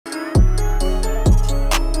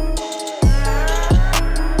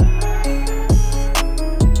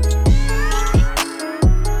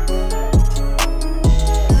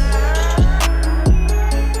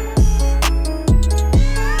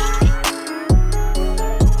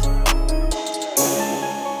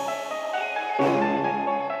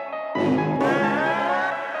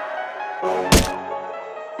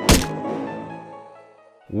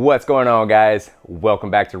What's going on, guys?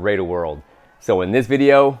 Welcome back to Rhino World. So in this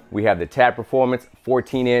video, we have the TAP Performance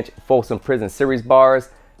 14-inch Folsom Prison Series Bars.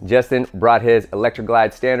 Justin brought his Electric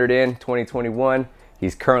Glide Standard in 2021.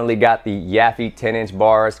 He's currently got the Yaffe 10-inch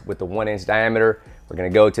bars with the 1-inch diameter. We're gonna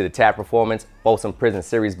go to the TAP Performance Folsom Prison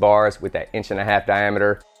Series Bars with that 1.5 inch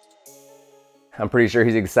diameter. I'm pretty sure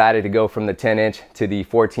he's excited to go from the 10-inch to the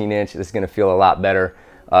 14-inch. This is gonna feel a lot better,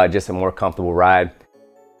 just a more comfortable ride.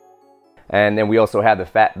 And then we also have the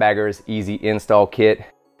Fat Baggers Easy Install Kit.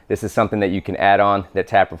 This is something that you can add on that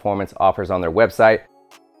TAP Performance offers on their website.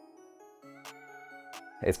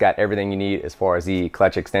 It's got everything you need as far as the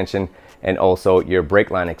clutch extension and also your brake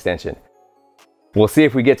line extension. We'll see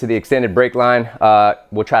if we get to the extended brake line.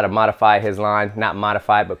 We'll try to modify his line, not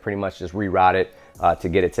modify it, but pretty much just reroute it to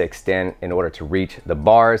get it to extend in order to reach the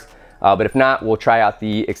bars. But if not, we'll try out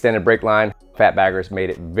the extended brake line. Fat Baggers made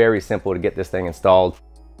it very simple to get this thing installed.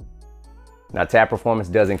 Now, TAP Performance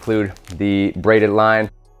does include the braided line.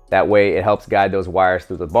 That way it helps guide those wires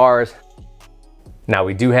through the bars. Now,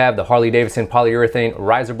 we do have the Harley-Davidson polyurethane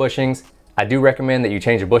riser bushings. I do recommend that you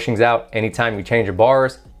change your bushings out anytime you change your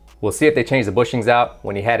bars. We'll see if they change the bushings out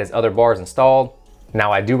when he had his other bars installed.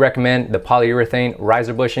 Now, I do recommend the polyurethane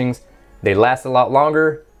riser bushings. They last a lot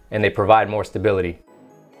longer and they provide more stability.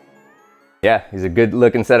 Yeah, he's a good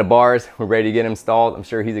looking set of bars. We're ready to get him installed. I'm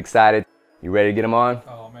sure he's excited. You ready to get him on?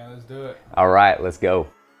 Oh man, let's do it. All right, let's go.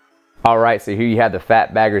 All right, so here you have the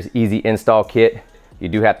Fat Baggers Easy Install Kit. You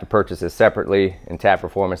do have to purchase this separately, and TAP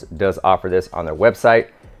Performance does offer this on their website.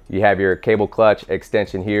 You have your cable clutch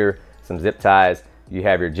extension here, some zip ties. You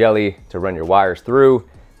have your jelly to run your wires through.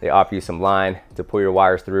 They offer you some line to pull your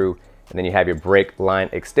wires through, and then you have your brake line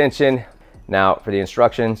extension. Now, for the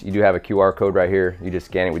instructions, you do have a QR code right here. You just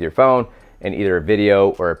scan it with your phone, and either a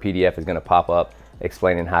video or a PDF is gonna pop up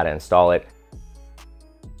explaining how to install it.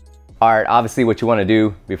 All right, obviously what you wanna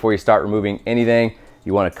do before you start removing anything,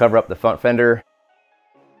 you wanna cover up the front fender.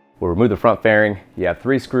 We'll remove the front fairing. You have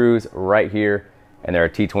 3 screws right here, and they're a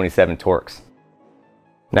T27 Torx.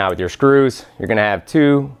 Now with your screws, you're gonna have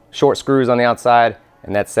 2 short screws on the outside,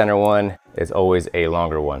 and that center one is always a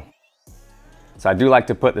longer one. So I do like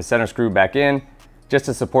to put the center screw back in just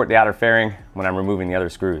to support the outer fairing when I'm removing the other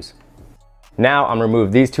screws. Now I'm gonna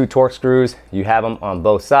remove these 2 Torx screws. You have them on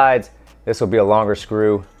both sides. This will be a longer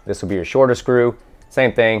screw. This will be your shorter screw.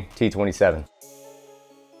 Same thing, T27.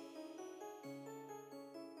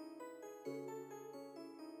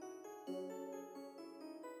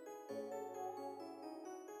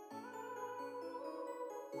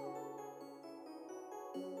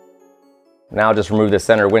 Now just remove the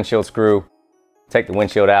center windshield screw, take the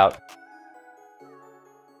windshield out,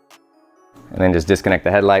 and then just disconnect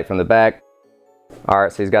the headlight from the back. All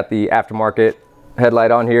right, so he's got the aftermarket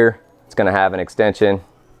headlight on here. It's gonna have an extension.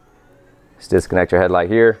 Just disconnect your headlight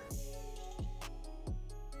here.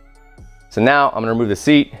 So now I'm gonna remove the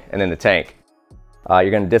seat and then the tank.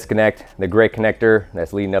 You're gonna disconnect the gray connector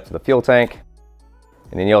that's leading up to the fuel tank.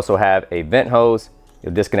 And then you also have a vent hose.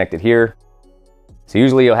 You'll disconnect it here. So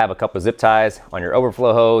usually you'll have a couple of zip ties on your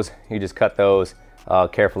overflow hose. You just cut those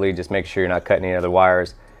carefully. Just make sure you're not cutting any other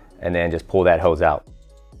wires, and then just pull that hose out.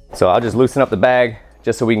 So I'll just loosen up the bag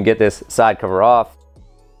just so we can get this side cover off.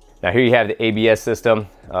 Now here you have the ABS system.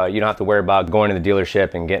 You don't have to worry about going to the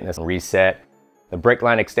dealership and getting this reset. The brake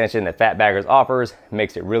line extension that Fat Baggers offers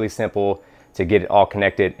makes it really simple to get it all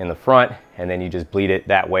connected in the front, and then you just bleed it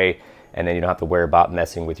that way, and then you don't have to worry about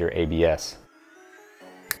messing with your ABS.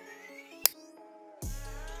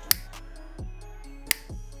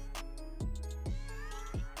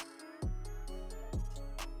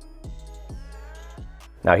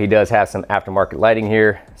 Now he does have some aftermarket lighting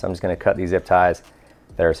here, so I'm just gonna cut these zip ties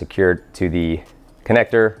that are secured to the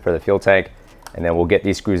connector for the fuel tank, and then we'll get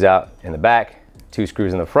these screws out in the back, 2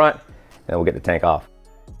 screws in the front, and then we'll get the tank off.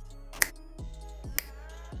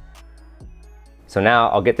 So now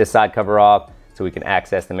I'll get this side cover off so we can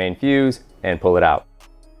access the main fuse and pull it out.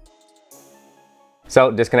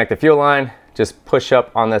 So disconnect the fuel line, just push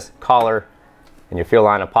up on this collar and your fuel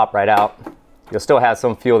line will pop right out. You'll still have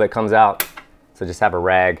some fuel that comes out, so just have a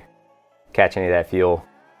rag catch any of that fuel.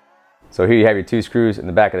 So here you have your 2 screws in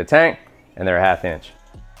the back of the tank, and they're a 1/2 inch.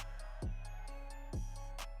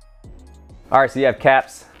 All right, so you have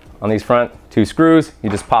caps on these front 2 screws. You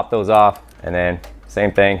just pop those off, and then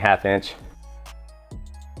same thing, 1/2 inch.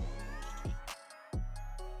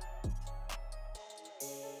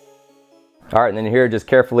 All right, and then here, just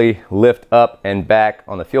carefully lift up and back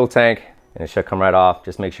on the fuel tank, and it should come right off.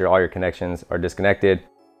 Just make sure all your connections are disconnected.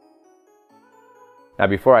 Now,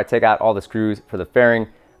 before I take out all the screws for the fairing,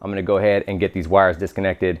 I'm gonna go ahead and get these wires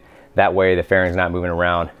disconnected. That way the fairing's not moving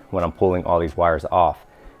around when I'm pulling all these wires off.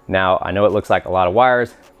 Now, I know it looks like a lot of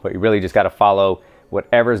wires, but you really just got to follow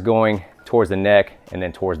whatever's going towards the neck and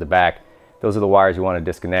then towards the back. Those are the wires you want to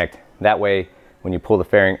disconnect. That way, when you pull the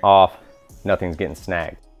fairing off, nothing's getting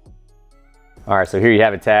snagged. All right, so here you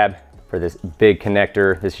have a tab for this big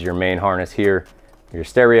connector. This is your main harness here, your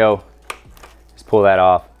stereo. Just pull that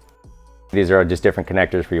off. These are just different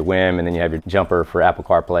connectors for your WIM, and then you have your jumper for Apple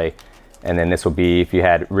CarPlay. And then this will be if you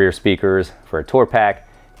had rear speakers for a tour pack,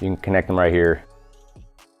 you can connect them right here.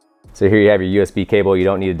 So here you have your USB cable. You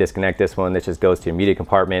don't need to disconnect this one. This just goes to your media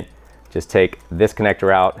compartment. Just take this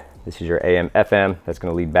connector out. This is your AM, FM. That's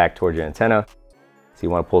gonna lead back towards your antenna. So you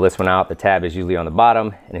wanna pull this one out. The tab is usually on the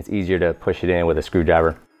bottom, and it's easier to push it in with a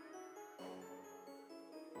screwdriver.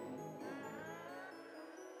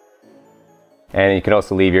 And you can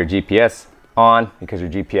also leave your GPS on because your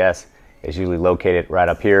GPS is usually located right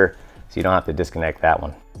up here, so you don't have to disconnect that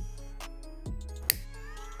one.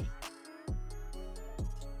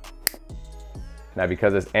 Now,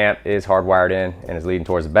 because this amp is hardwired in and is leading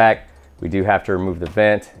towards the back, we do have to remove the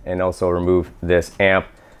vent and also remove this amp.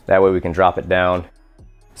 That way we can drop it down.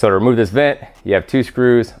 So to remove this vent, you have 2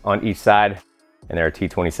 screws on each side, and they're a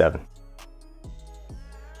T27.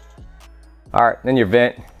 All right, then your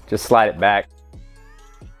vent, just slide it back.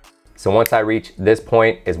 So once I reach this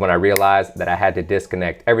point is when I realized that I had to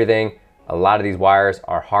disconnect everything. A lot of these wires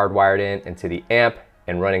are hardwired in into the amp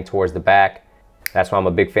and running towards the back. That's why I'm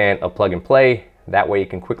a big fan of plug and play. That way you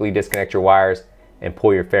can quickly disconnect your wires and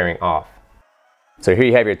pull your fairing off. So here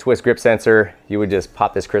you have your twist grip sensor. You would just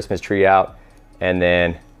pop this Christmas tree out and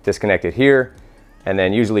then disconnect it here. And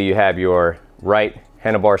then usually you have your right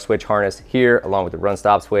handlebar switch harness here along with the run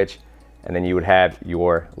stop switch. And then you would have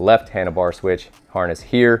your left handlebar switch harness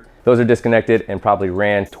here. Those are disconnected and probably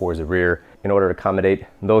ran towards the rear. In order to accommodate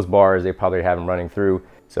those bars, they probably have them running through.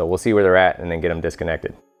 So we'll see where they're at and then get them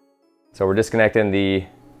disconnected. So we're disconnecting the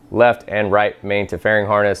left and right main to fairing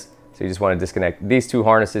harness. So you just want to disconnect these 2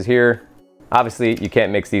 harnesses here. Obviously, you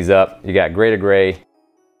can't mix these up. You got gray to gray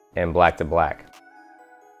and black to black.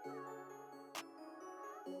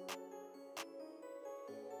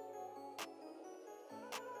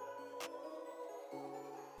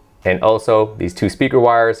 And also, these 2 speaker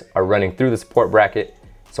wires are running through the support bracket,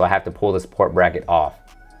 so I have to pull the support bracket off.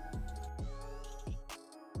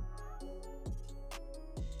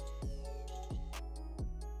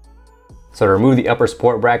 So to remove the upper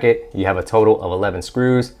support bracket, you have a total of 11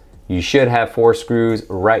 screws. You should have 4 screws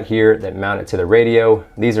right here that mount it to the radio.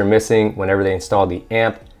 These are missing whenever they installed the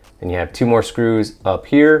amp. Then you have 2 more screws up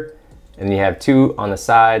here, and then you have 2 on the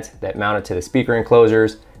sides that mount it to the speaker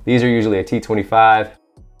enclosures. These are usually a T25.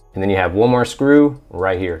 And then you have 1 more screw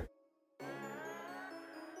right here.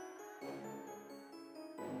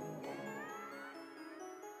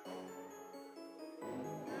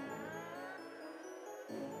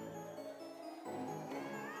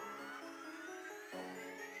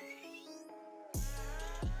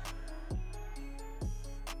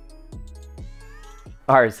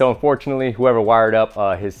 All right, so unfortunately, whoever wired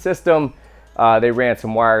up his system, they ran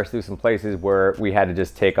some wires through some places where we had to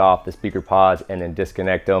just take off the speaker pods and then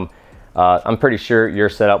disconnect them. I'm pretty sure your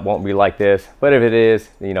setup won't be like this, but if it is,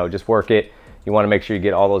 you know, just work it. You want to make sure you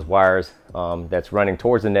get all those wires that's running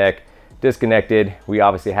towards the neck disconnected. We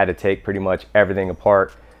obviously had to take pretty much everything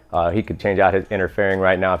apart. He could change out his inner fairing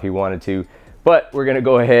right now if he wanted to, but we're gonna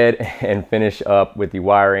go ahead and finish up with the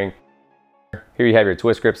wiring. Here you have your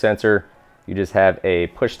twist grip sensor. You just have a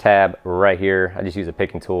push tab right here. I just use a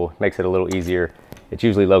picking tool, makes it a little easier. It's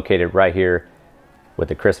usually located right here with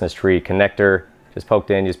the Christmas tree connector. Just poked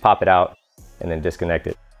in, just pop it out and then disconnect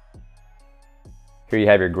it. Here you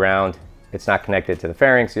have your ground. It's not connected to the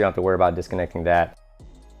fairing, so you don't have to worry about disconnecting that.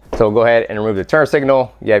 So we'll go ahead and remove the turn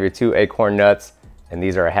signal. You have your 2 acorn nuts, and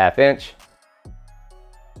these are a 1/2 inch.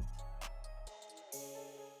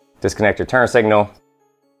 Disconnect your turn signal,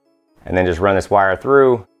 and then just run this wire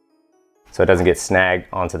through so it doesn't get snagged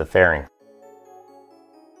onto the fairing.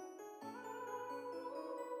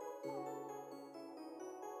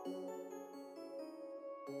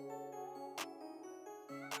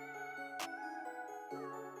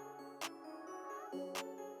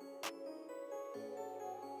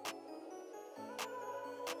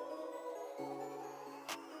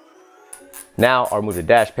 Now I'll remove the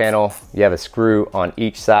dash panel. You have a screw on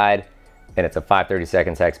each side, and it's a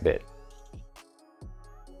 5/32 hex bit.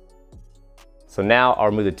 So now I'll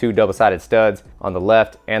remove the 2 double-sided studs on the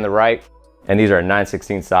left and the right, and these are a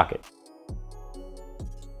 9/16 socket.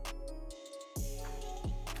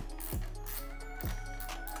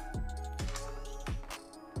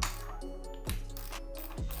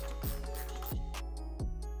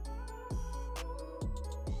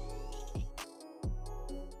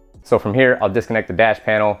 So from here, I'll disconnect the dash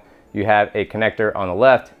panel. You have a connector on the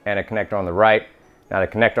left and a connector on the right. Now the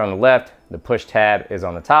connector on the left, the push tab is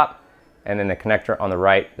on the top, and then the connector on the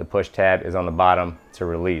right, the push tab is on the bottom to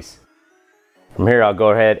release. From here, I'll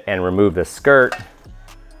go ahead and remove the skirt.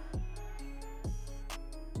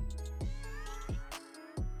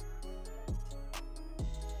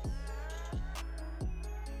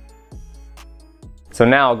 So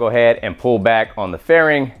now I'll go ahead and pull back on the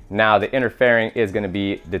fairing. Now the inner fairing is going to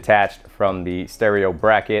be detached from the stereo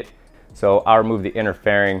bracket. So I'll remove the inner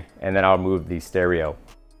fairing and then I'll remove the stereo.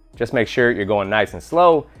 Just make sure you're going nice and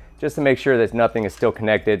slow just to make sure that nothing is still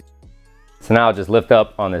connected. So now I'll just lift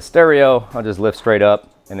up on the stereo. I'll just lift straight up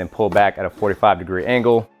and then pull back at a 45-degree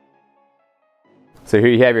angle. So here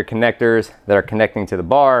you have your connectors that are connecting to the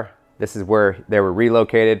bar. This is where they were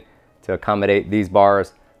relocated to accommodate these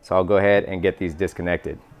bars. So I'll go ahead and get these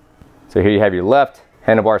disconnected. So here you have your left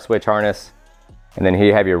handlebar switch harness, and then here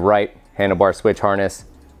you have your right handlebar switch harness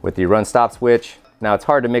with the run stop switch. Now it's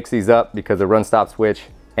hard to mix these up because the run stop switch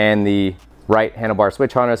and the right handlebar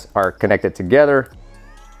switch harness are connected together.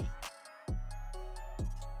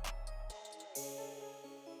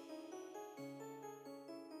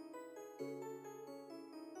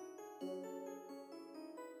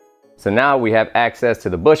 So now we have access to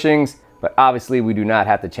the bushings, but obviously we do not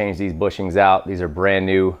have to change these bushings out. These are brand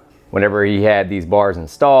new. Whenever he had these bars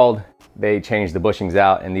installed, they changed the bushings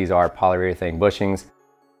out, and these are polyurethane bushings.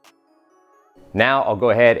 Now I'll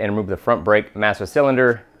go ahead and remove the front brake master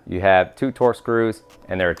cylinder. You have 2 Torx screws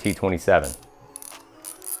and they're a T27.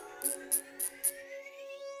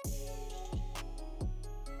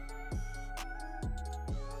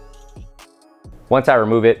 Once I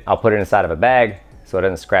remove it, I'll put it inside of a bag so it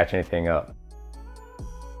doesn't scratch anything up.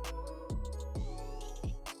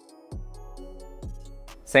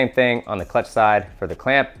 Same thing on the clutch side for the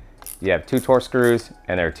clamp. You have 2 Torx screws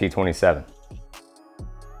and they're T27.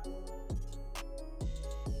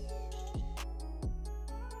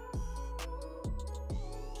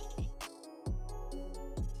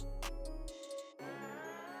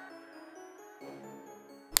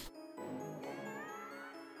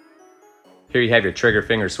 Here you have your trigger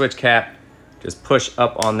finger switch cap. Just push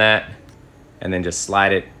up on that and then just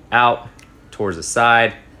slide it out towards the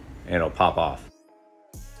side and it'll pop off.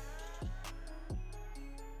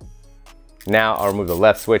 Now I'll remove the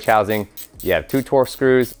left switch housing. You have 2 Torx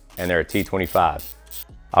screws and they're a T25.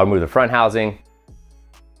 I'll remove the front housing.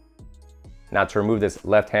 Now to remove this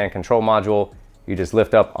left-hand control module, you just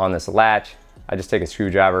lift up on this latch. I just take a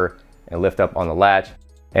screwdriver and lift up on the latch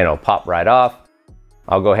and it'll pop right off.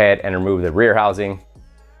 I'll go ahead and remove the rear housing.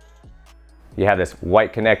 You have this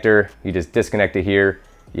white connector. You just disconnect it here.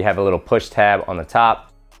 You have a little push tab on the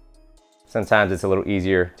top. Sometimes it's a little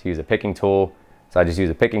easier to use a picking tool. So I just use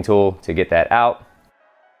a picking tool to get that out.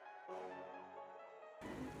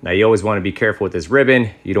 Now you always want to be careful with this ribbon.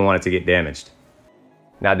 You don't want it to get damaged.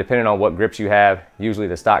 Now depending on what grips you have, usually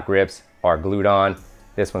the stock grips are glued on.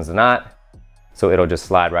 This one's not, so it'll just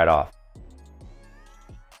slide right off.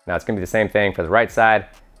 Now it's gonna be the same thing for the right side.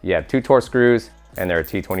 You have 2 Torx screws and they're a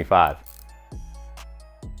T25.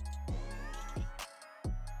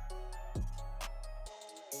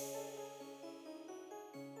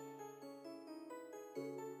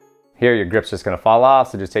 Here your grip's just gonna fall off,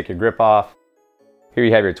 so just take your grip off. Here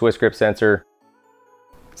you have your twist grip sensor.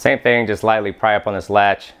 Same thing, just lightly pry up on this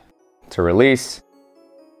latch to release.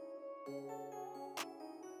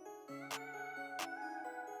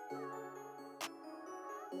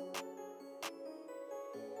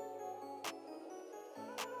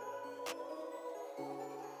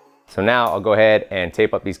 So now I'll go ahead and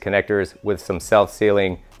tape up these connectors with some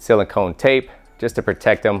self-sealing silicone tape just to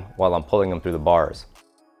protect them while I'm pulling them through the bars.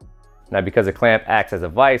 Now because the clamp acts as a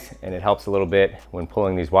vise and it helps a little bit when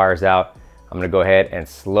pulling these wires out, I'm gonna go ahead and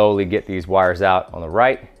slowly get these wires out on the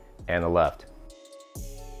right and the left.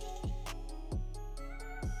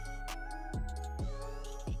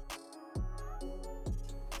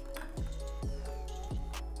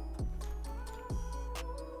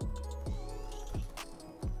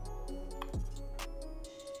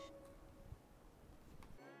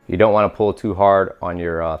 You don't want to pull too hard on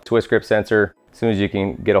your twist grip sensor. As soon as you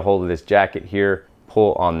can get a hold of this jacket here,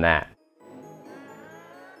 pull on that.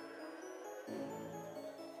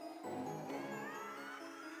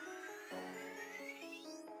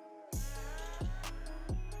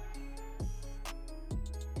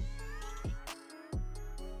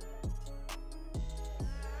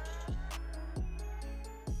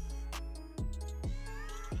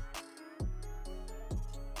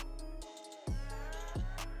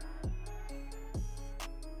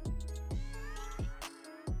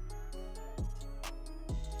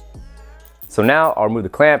 So now I'll remove the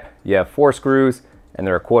clamp. You have 4 screws and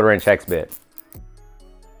they're a 1/4 inch hex bit.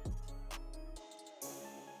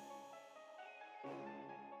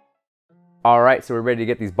 All right, so we're ready to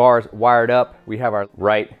get these bars wired up. We have our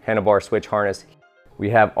right handlebar switch harness. We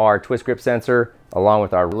have our twist grip sensor along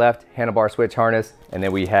with our left handlebar switch harness, and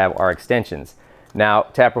then we have our extensions. Now,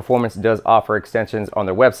 Tap Performance does offer extensions on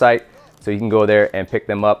their website, so you can go there and pick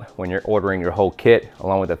them up when you're ordering your whole kit,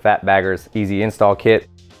 along with the Fat Baggers Easy Install Kit.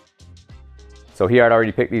 So here I'd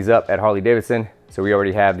already picked these up at Harley Davidson, so we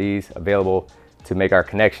already have these available to make our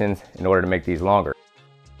connections in order to make these longer.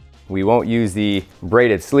 We won't use the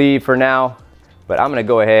braided sleeve for now, but I'm gonna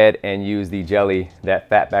go ahead and use the jelly that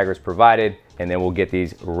Fat Baggers provided, and then we'll get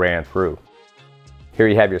these ran through. Here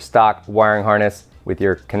you have your stock wiring harness with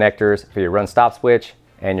your connectors for your run stop switch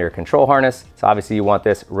and your control harness. So obviously you want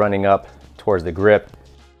this running up towards the grip.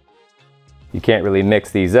 You can't really mix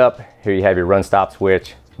these up. Here you have your run stop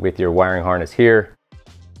switch with your wiring harness here.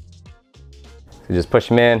 So just push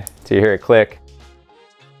them in till you hear it click.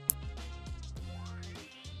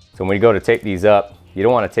 So when you go to tape these up, you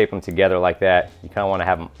don't want to tape them together like that. You kind of want to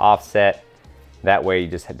have them offset. That way you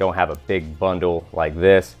just don't have a big bundle like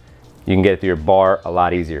this. You can get it through your bar a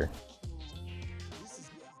lot easier.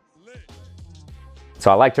 So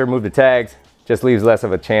I like to remove the tags, just leaves less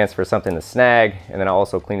of a chance for something to snag, and then I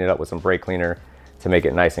also clean it up with some brake cleaner to make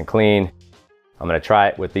it nice and clean. I'm gonna try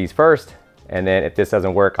it with these first, and then if this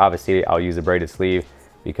doesn't work, obviously I'll use a braided sleeve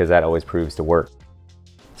because that always proves to work.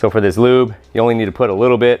 So for this lube, you only need to put a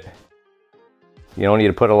little bit. You don't need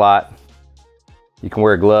to put a lot. You can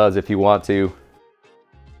wear gloves if you want to,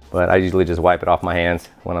 but I usually just wipe it off my hands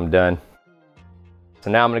when I'm done. So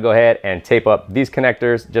now I'm gonna go ahead and tape up these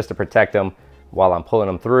connectors just to protect them while I'm pulling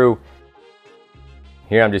them through.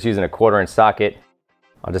 Here I'm just using a 1/4 inch socket.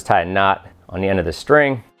 I'll just tie a knot on the end of the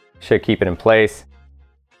string. Should keep it in place.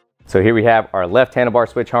 So here we have our left handlebar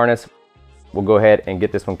switch harness. We'll go ahead and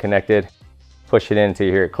get this one connected. Push it in until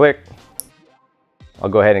you hear it click. I'll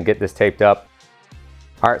go ahead and get this taped up.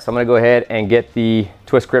 All right, so I'm gonna go ahead and get the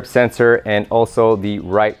twist grip sensor and also the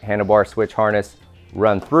right handlebar switch harness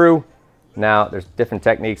run through. Now, there's different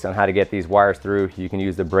techniques on how to get these wires through. You can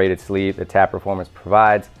use the braided sleeve that Tap Performance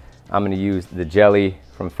provides. I'm gonna use the jelly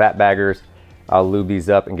from Fat Baggers. I'll lube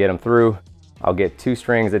these up and get them through. I'll get 2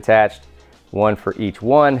 strings attached, 1 for each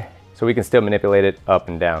one, so we can still manipulate it up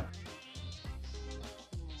and down.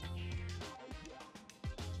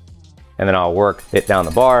 And then I'll work it down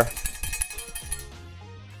the bar.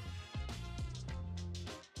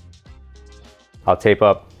 I'll tape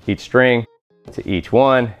up each string to each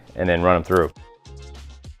one and then run them through.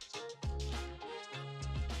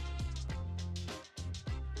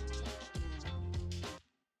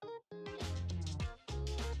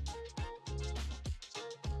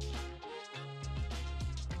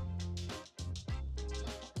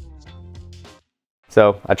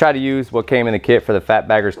 So I try to use what came in the kit for the Fat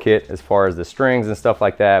Baggers kit as far as the strings and stuff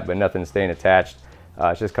like that, but nothing staying attached.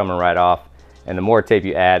 It's just coming right off. And the more tape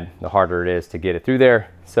you add, the harder it is to get it through there.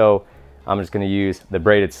 So I'm just gonna use the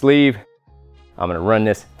braided sleeve. I'm gonna run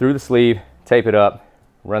this through the sleeve, tape it up,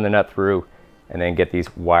 run the nut through, and then get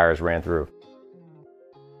these wires ran through.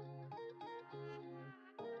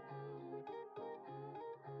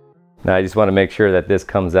 Now I just wanna make sure that this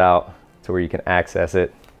comes out to where you can access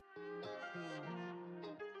it.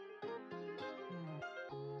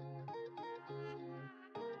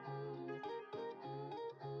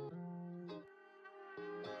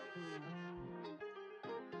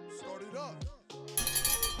 Start it up.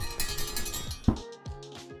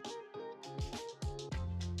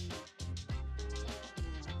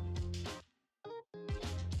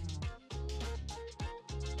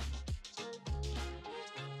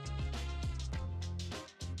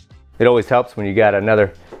 It always helps when you got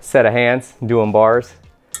another set of hands doing bars,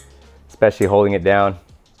 especially holding it down.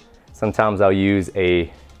 Sometimes I'll use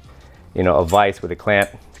a vise with a clamp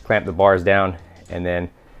to clamp the bars down, and then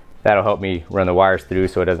that'll help me run the wires through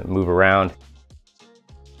so it doesn't move around.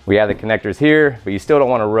 We have the connectors here, but you still don't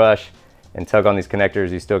want to rush and tug on these connectors.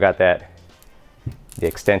 You still got the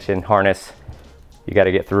extension harness you got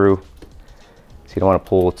to get through. So you don't want to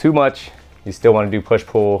pull too much. You still want to do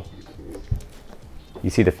push-pull. You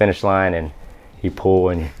see the finish line and you pull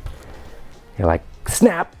and you're like,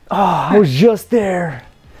 snap. Oh, I was just there.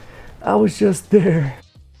 I was just there.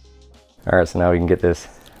 All right, so now we can get this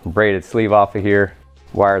braided sleeve off of here.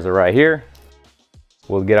 Wires are right here.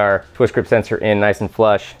 We'll get our twist grip sensor in nice and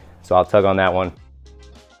flush. So I'll tug on that one.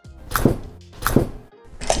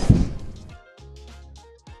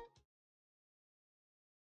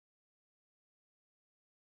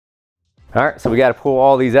 All right, so we got to pull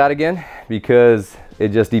all these out again because it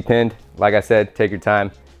just depinned. Like I said, take your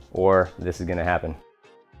time or this is gonna happen.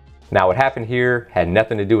 Now what happened here had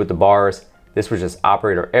nothing to do with the bars. This was just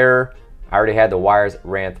operator error. I already had the wires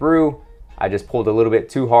ran through. I just pulled a little bit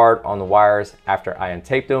too hard on the wires after I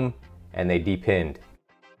untaped them and they depinned.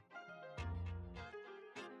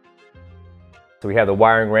 So we have the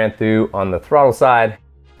wiring ran through on the throttle side.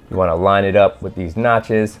 You wanna line it up with these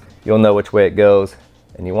notches. You'll know which way it goes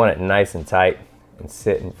and you want it nice and tight and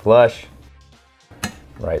sitting flush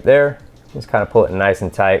right there. Just kind of pull it nice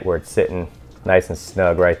and tight where it's sitting nice and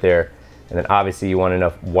snug right there. And then obviously you want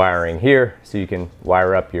enough wiring here so you can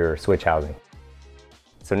wire up your switch housing.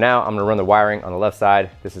 So now I'm gonna run the wiring on the left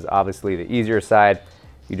side. This is obviously the easier side.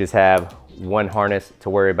 You just have one harness to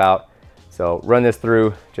worry about. So run this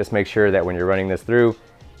through, just make sure that when you're running this through,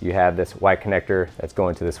 you have this white connector that's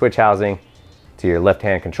going to the switch housing, to your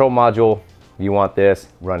left-hand control module. You want this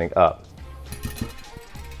running up.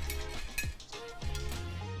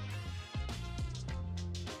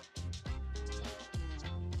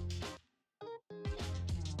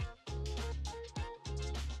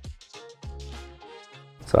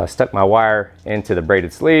 So I stuck my wire into the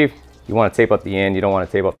braided sleeve. You want to tape up the end, you don't want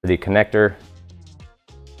to tape up the connector.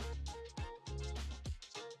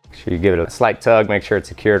 Make sure you give it a slight tug, make sure it's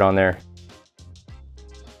secured on there.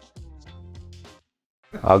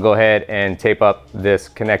 I'll go ahead and tape up this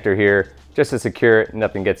connector here just to secure it,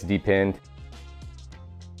 nothing gets depinned.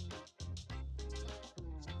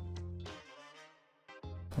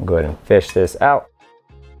 I'll go ahead and fish this out.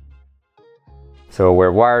 So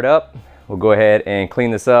we're wired up. We'll go ahead and clean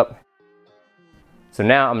this up. So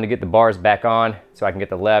now I'm gonna get the bars back on so I can get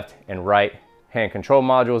the left and right hand control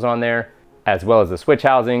modules on there, as well as the switch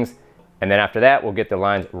housings. And then after that, we'll get the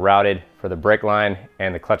lines routed for the brake line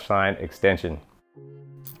and the clutch line extension.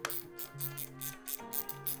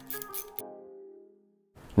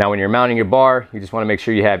 Now when you're mounting your bar, you just wanna make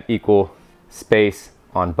sure you have equal space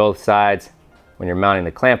on both sides when you're mounting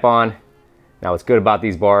the clamp on. Now what's good about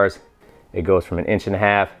these bars, it goes from 1.5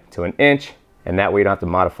 inches to 1 inch, and that way you don't have to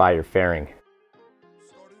modify your fairing.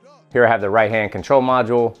 Here I have the right hand control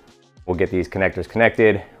module. We'll get these connectors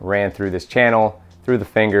connected, ran through this channel, through the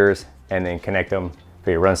fingers, and then connect them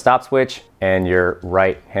for your run stop switch and your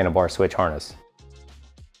right handlebar switch harness.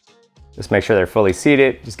 Just make sure they're fully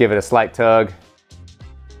seated. Just give it a slight tug.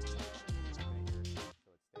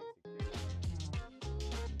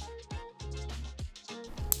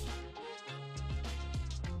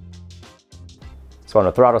 So on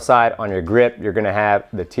the throttle side, on your grip, you're gonna have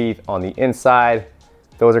the teeth on the inside.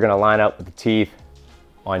 Those are gonna line up with the teeth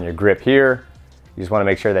on your grip here. You just wanna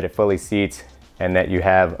make sure that it fully seats and that you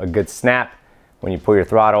have a good snap. When you pull your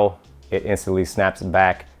throttle, it instantly snaps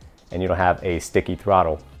back and you don't have a sticky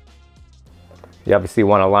throttle. You obviously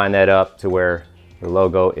wanna line that up to where the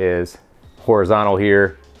logo is horizontal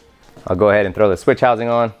here. I'll go ahead and throw the switch housing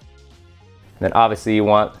on. And then obviously you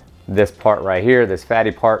want this part right here, this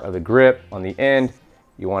fatty part of the grip on the end,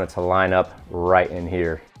 you want it to line up right in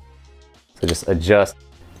here. So just adjust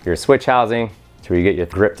your switch housing to where you get your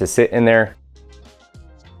grip to sit in there.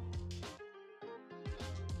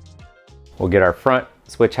 We'll get our front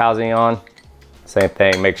switch housing on. Same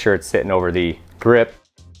thing, make sure it's sitting over the grip.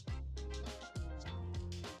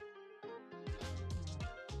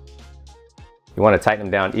 You want to tighten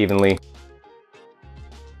them down evenly.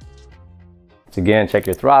 So again, check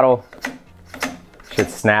your throttle.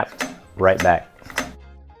 Should snap right back.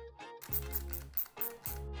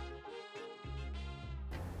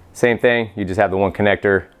 Same thing, you just have the one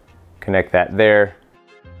connector, connect that there.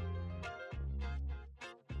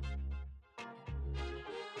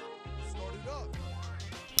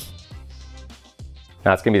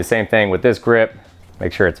 Now it's gonna be the same thing with this grip.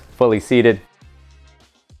 Make sure it's fully seated.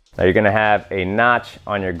 Now you're gonna have a notch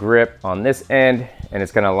on your grip on this end, and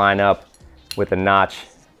it's gonna line up with a notch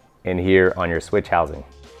in here on your switch housing.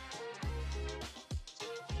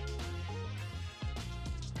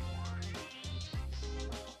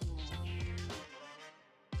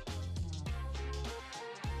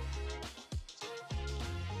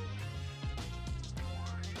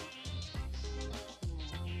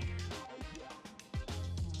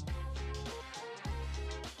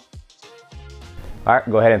 All right,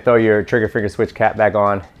 go ahead and throw your trigger finger switch cap back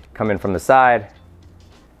on. Come in from the side.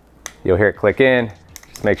 You'll hear it click in.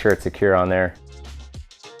 Just make sure it's secure on there.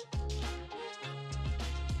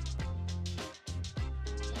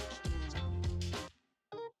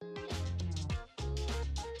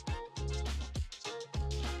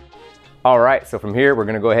 All right, so from here, we're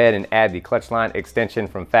gonna go ahead and add the clutch line extension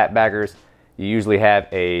from Fat Baggers. You usually have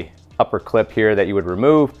a upper clip here that you would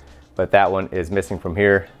remove, but that one is missing from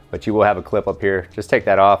here. But you will have a clip up here. Just take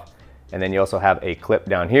that off And then you also have a clip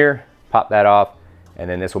down here. Pop that off, and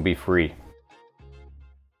then this will be free.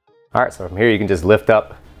 All right, so from here you can just lift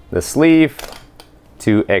up the sleeve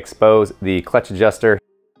to expose the clutch adjuster.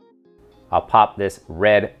 I'll pop this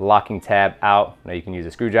red locking tab out. Now you can use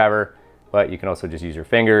a screwdriver, but you can also just use your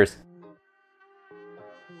fingers.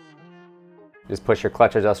 Just push your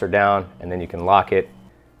clutch adjuster down, and then you can lock it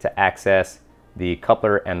to access the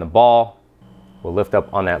coupler and the ball. We'll lift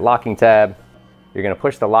up on that locking tab. You're gonna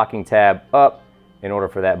push the locking tab up in order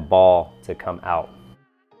for that ball to come out.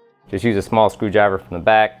 Just use a small screwdriver from the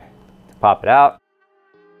back to pop it out.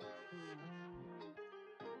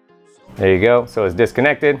 There you go, so it's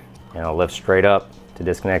disconnected, and I'll lift straight up to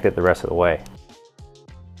disconnect it the rest of the way.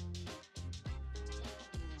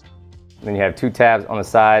 Then you have two tabs on the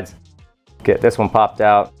sides. Get this one popped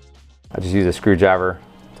out. I just use a screwdriver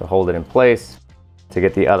to hold it in place to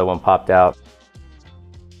get the other one popped out.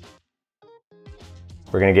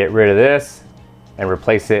 We're gonna get rid of this and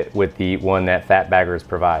replace it with the one that Fat Baggers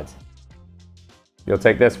provides. You'll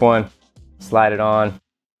take this one, slide it on.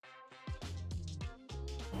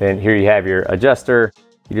 Then here you have your adjuster.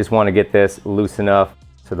 You just wanna get this loose enough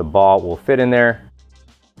so the ball will fit in there.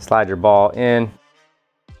 Slide your ball in,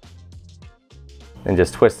 and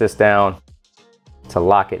just twist this down to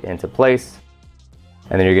lock it into place.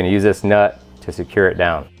 And then you're gonna use this nut to secure it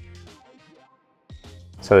down.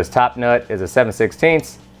 So this top nut is a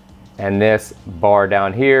 7/16, and this bar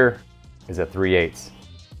down here is a 3/8.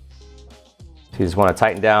 So you just wanna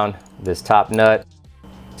tighten down this top nut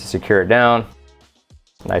to secure it down,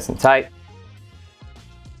 nice and tight.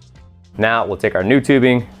 Now we'll take our new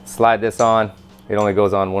tubing, slide this on. It only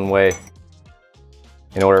goes on one way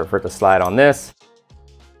in order for it to slide on this.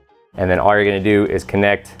 And then all you're gonna do is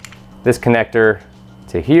connect this connector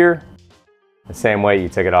to here, the same way you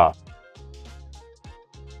took it off.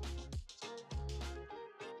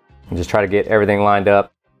 And just try to get everything lined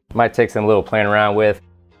up. Might take some little playing around with,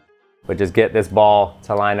 but just get this ball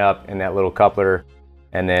to line up in that little coupler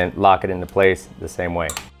and then lock it into place the same way.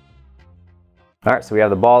 All right, so we have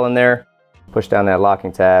the ball in there. Push down that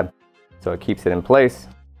locking tab so it keeps it in place.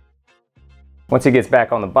 Once it gets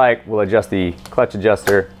back on the bike, we'll adjust the clutch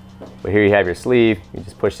adjuster. But here you have your sleeve. You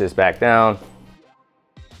just push this back down.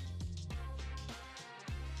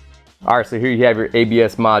 All right, so here you have your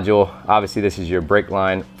ABS module. Obviously this is your brake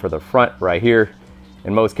line for the front right here.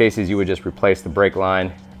 In most cases, you would just replace the brake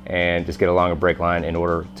line and just get a longer brake line in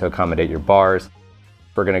order to accommodate your bars.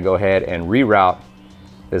 We're gonna go ahead and reroute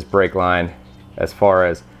this brake line as far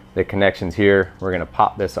as the connections here. We're gonna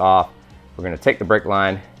pop this off. We're gonna take the brake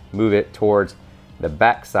line, move it towards the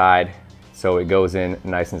back side so it goes in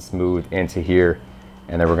nice and smooth into here,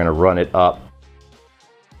 and then we're gonna run it up.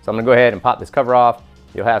 So I'm gonna go ahead and pop this cover off.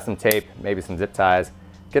 You'll have some tape, maybe some zip ties.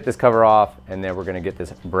 Get this cover off, and then we're gonna get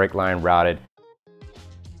this brake line routed.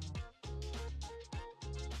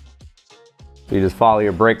 So you just follow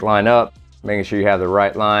your brake line up, making sure you have the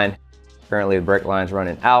right line. Currently the brake line's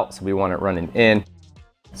running out, so we want it running in.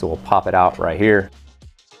 So we'll pop it out right here.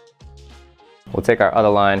 We'll take our other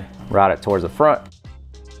line, route it towards the front.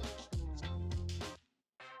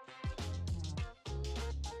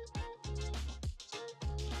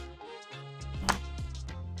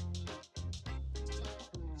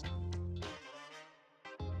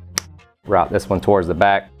 Route this one towards the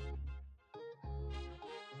back.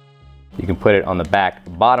 You can put it on the back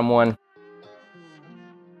bottom one.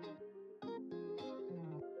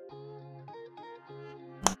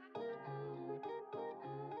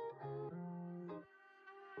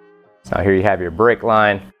 So now here you have your brake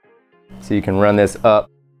line. So you can run this up.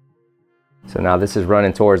 So now this is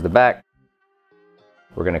running towards the back.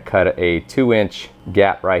 We're gonna cut a 2-inch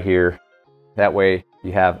gap right here. That way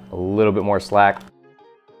you have a little bit more slack.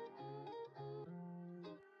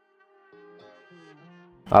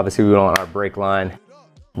 Obviously we don't want our brake line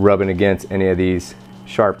rubbing against any of these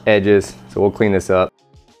sharp edges, so we'll clean this up.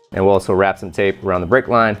 And we'll also wrap some tape around the brake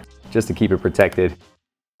line just to keep it protected,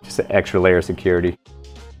 just an extra layer of security.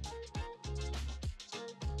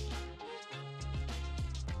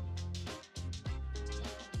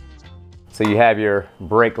 So you have your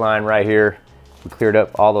brake line right here. We cleared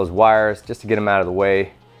up all those wires just to get them out of the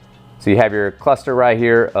way. So you have your cluster right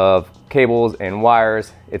here of cables and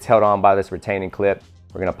wires. It's held on by this retaining clip.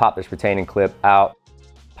 We're gonna pop this retaining clip out,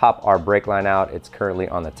 pop our brake line out. It's currently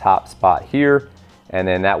on the top spot here, and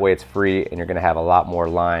then that way it's free and you're gonna have a lot more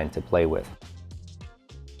line to play with.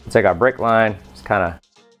 We'll take our brake line, just kind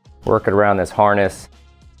of work it around this harness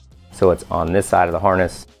so it's on this side of the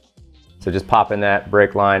harness. So just popping that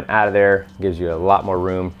brake line out of there gives you a lot more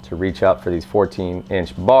room to reach up for these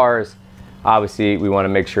 14-inch bars. Obviously, we wanna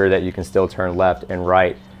make sure that you can still turn left and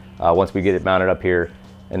right once we get it mounted up here.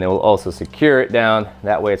 And then we'll also secure it down.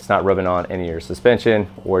 That way it's not rubbing on any of your suspension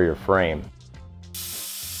or your frame.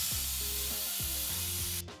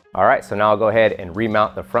 All right, so now I'll go ahead and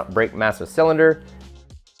remount the front brake master cylinder.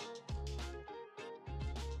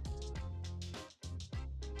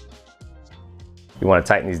 You want to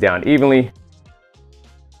tighten these down evenly.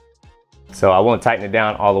 So I won't tighten it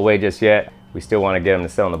down all the way just yet. We still want to get them to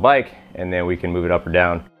sit on the bike, and then we can move it up or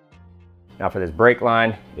down. Now for this brake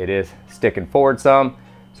line, it is sticking forward some.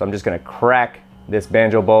 So I'm just going to crack this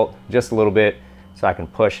banjo bolt just a little bit so I can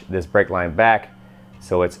push this brake line back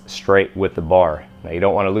so it's straight with the bar. Now you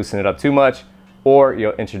don't want to loosen it up too much, or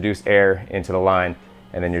you'll introduce air into the line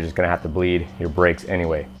and then you're just going to have to bleed your brakes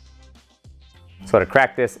anyway. So to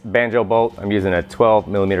crack this banjo bolt, I'm using a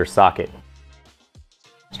 12mm socket.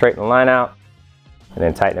 Straighten the line out and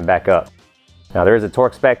then tighten it back up. Now there is a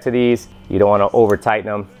Torx spec to these. You don't want to over tighten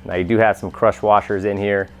them. Now you do have some crush washers in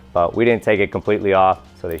here, but we didn't take it completely off,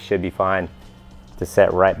 so they should be fine to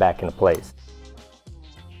set right back into place.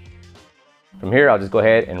 From here, I'll just go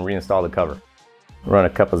ahead and reinstall the cover. Run a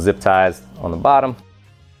couple zip ties on the bottom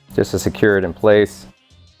just to secure it in place.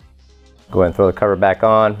 Go ahead and throw the cover back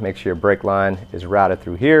on. Make sure your brake line is routed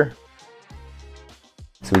through here.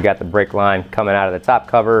 So we got the brake line coming out of the top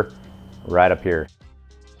cover right up here.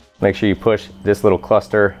 Make sure you push this little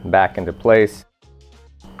cluster back into place.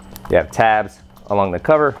 You have tabs along the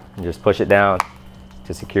cover and just push it down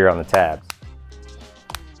to secure on the tabs.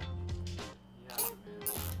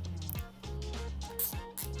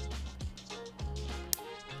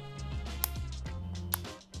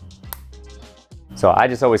 So I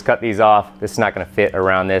just always cut these off. This is not going to fit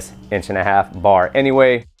around this 1.5 inch bar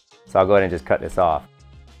anyway, so I'll go ahead and just cut this off.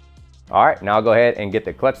 All right, now I'll go ahead and get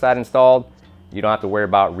the clutch side installed. You don't have to worry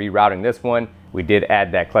about rerouting this one. We did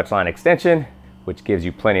add that clutch line extension, which gives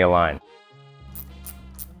you plenty of line.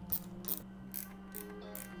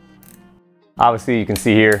 Obviously you can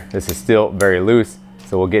see here, this is still very loose.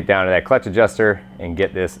 So we'll get down to that clutch adjuster and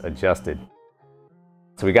get this adjusted.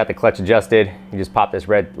 So we got the clutch adjusted. You just pop this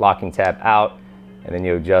red locking tab out and then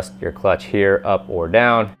you adjust your clutch here up or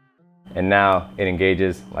down. And now it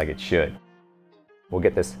engages like it should. We'll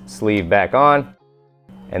get this sleeve back on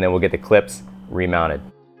and then we'll get the clips remounted.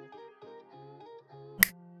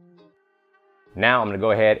 Now I'm gonna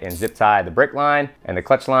go ahead and zip tie the brake line and the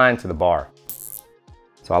clutch line to the bar.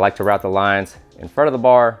 So I like to route the lines in front of the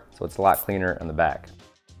bar so it's a lot cleaner on the back.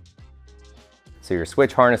 So your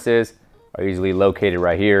switch harnesses are usually located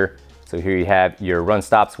right here. So here you have your run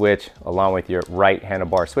stop switch along with your right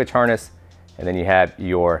handlebar switch harness. And then you have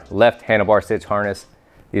your left handlebar switch harness.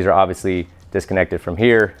 These are obviously disconnected from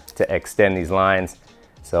here to extend these lines.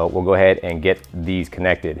 So we'll go ahead and get these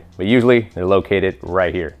connected, but usually they're located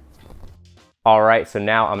right here. All right, so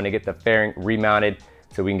now I'm gonna get the fairing remounted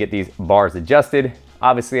so we can get these bars adjusted.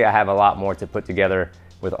 Obviously I have a lot more to put together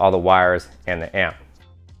with all the wires and the amp.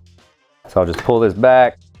 So I'll just pull this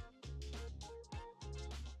back.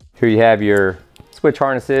 Here you have your switch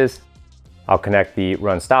harnesses. I'll connect the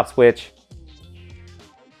run stop switch.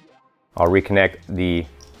 I'll reconnect the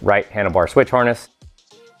right handlebar switch harness.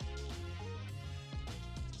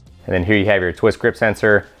 And then here you have your twist grip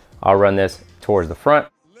sensor. I'll run this towards the front.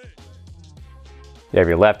 You have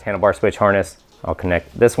your left handlebar switch harness. I'll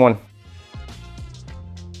connect this one.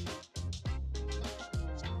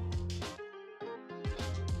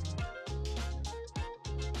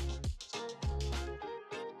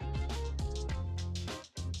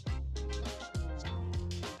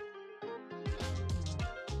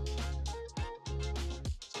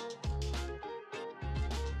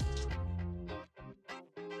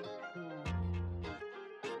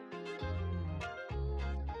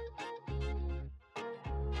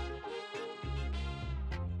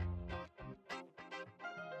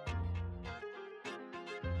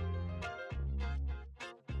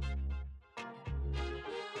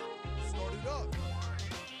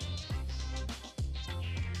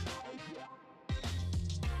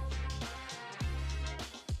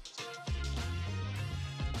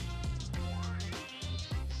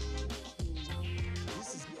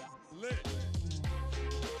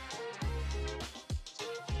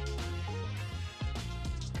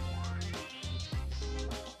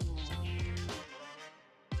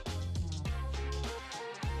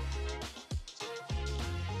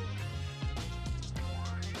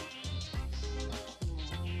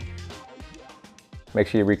 Make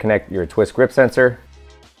sure you reconnect your twist grip sensor.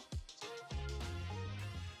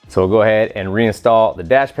 So we'll go ahead and reinstall the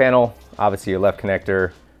dash panel. Obviously your left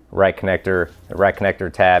connector, right connector. The right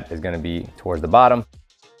connector tab is going to be towards the bottom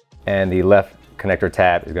and the left connector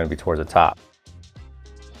tab is going to be towards the top.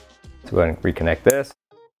 So go ahead and reconnect this.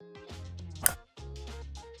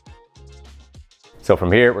 So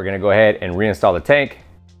from here, we're gonna go ahead and reinstall the tank.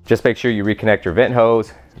 Just make sure you reconnect your vent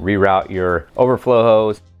hose, reroute your overflow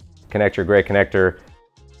hose, connect your gray connector,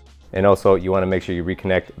 and also you wanna make sure you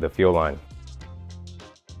reconnect the fuel line.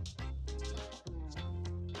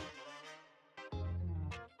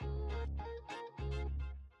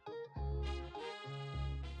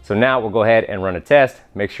 So now we'll go ahead and run a test,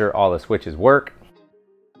 make sure all the switches work.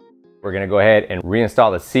 We're gonna go ahead and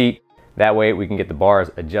reinstall the seat. That way we can get the bars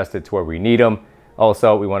adjusted to where we need them.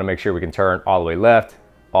 Also, we wanna make sure we can turn all the way left,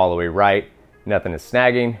 all the way right, nothing is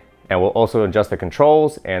snagging. And we'll also adjust the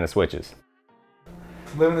controls and the switches.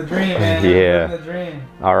 Living the dream, man. Yeah. Living the dream.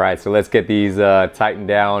 All right, so let's get these tightened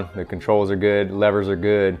down. The controls are good, levers are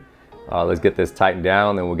good. Let's get this tightened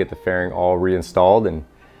down, then we'll get the fairing all reinstalled and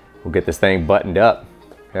we'll get this thing buttoned up.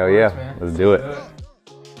 Hell yeah, man. let's do it.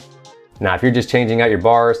 Now, if you're just changing out your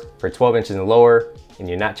bars for 12 inches and lower and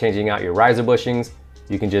you're not changing out your riser bushings,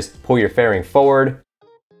 you can just pull your fairing forward,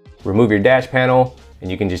 remove your dash panel,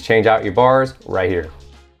 and you can just change out your bars right here.